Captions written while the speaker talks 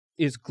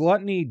is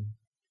gluttony...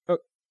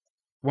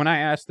 when I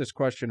asked this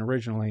question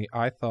originally,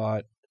 I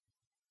thought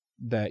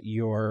that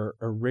your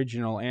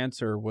original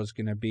answer was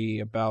going to be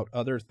about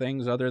other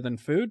things other than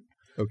food.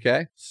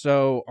 Okay.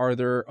 So are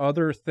there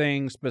other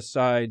things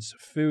besides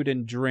food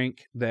and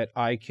drink that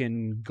I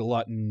can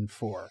glutton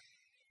for?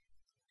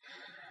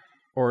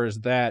 Or is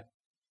that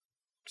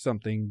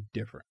something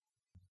different?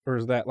 Or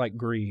is that like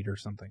greed or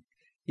something?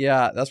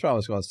 Yeah, that's what I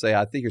was going to say.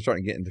 I think you're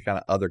starting to get into kind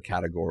of other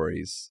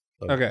categories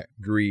of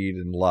greed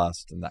and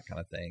lust and that kind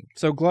of thing.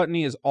 So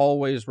gluttony is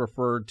always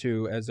referred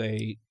to as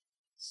a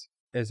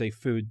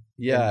food.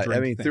 Yeah, and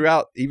drink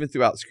thing. Even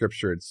throughout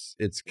Scripture,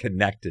 it's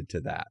connected to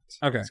that.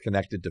 Okay, it's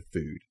connected to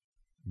food.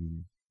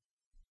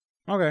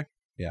 Okay,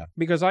 yeah,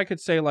 because I could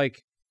say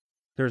like,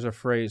 there's a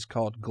phrase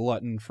called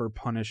 "glutton for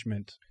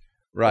punishment,"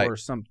 right,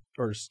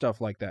 or stuff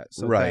like that.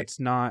 So right.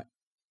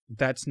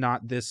 that's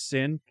not this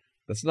sin.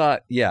 That's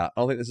not. Yeah, I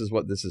don't think this is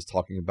what this is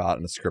talking about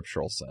in a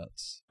scriptural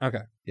sense.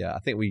 Okay. Yeah, I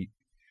think we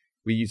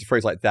use a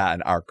phrase like that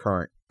in our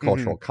current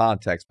cultural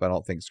context, but I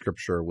don't think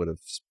Scripture would have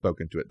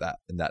spoken to it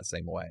in that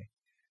same way.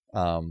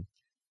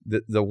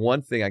 The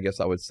one thing I guess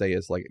I would say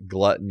is like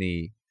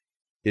gluttony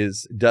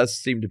does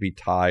seem to be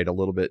tied a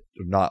little bit,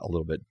 not a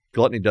little bit.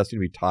 Gluttony does seem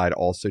to be tied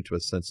also to a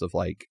sense of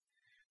like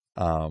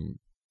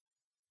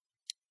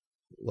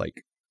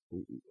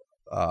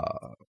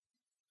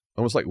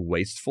almost like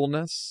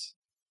wastefulness.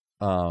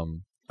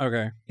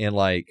 Okay. And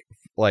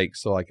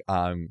so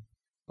I'm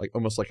like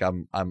almost like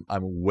I'm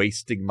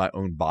wasting my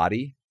own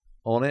body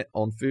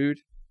on food.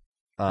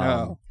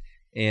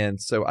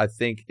 And so I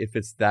think if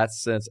it's that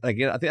sense,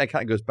 again, I think that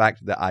kind of goes back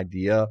to the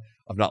idea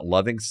of not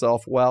loving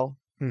self well,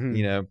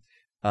 you know.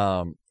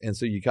 And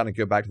so you kind of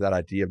go back to that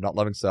idea of not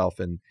loving self,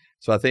 and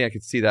so I think I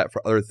could see that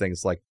for other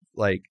things like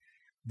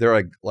they're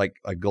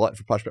a glutton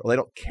for punishment. Well, they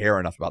don't care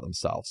enough about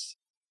themselves,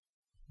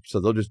 so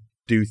they'll just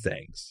do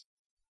things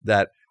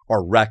that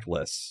are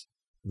reckless,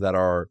 that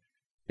are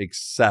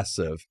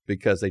excessive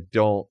because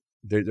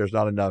there's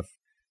not enough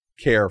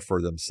care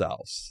for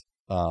themselves.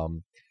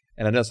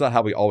 And I know it's not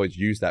how we always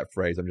use that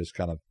phrase. I'm just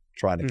kind of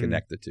trying to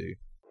connect the two.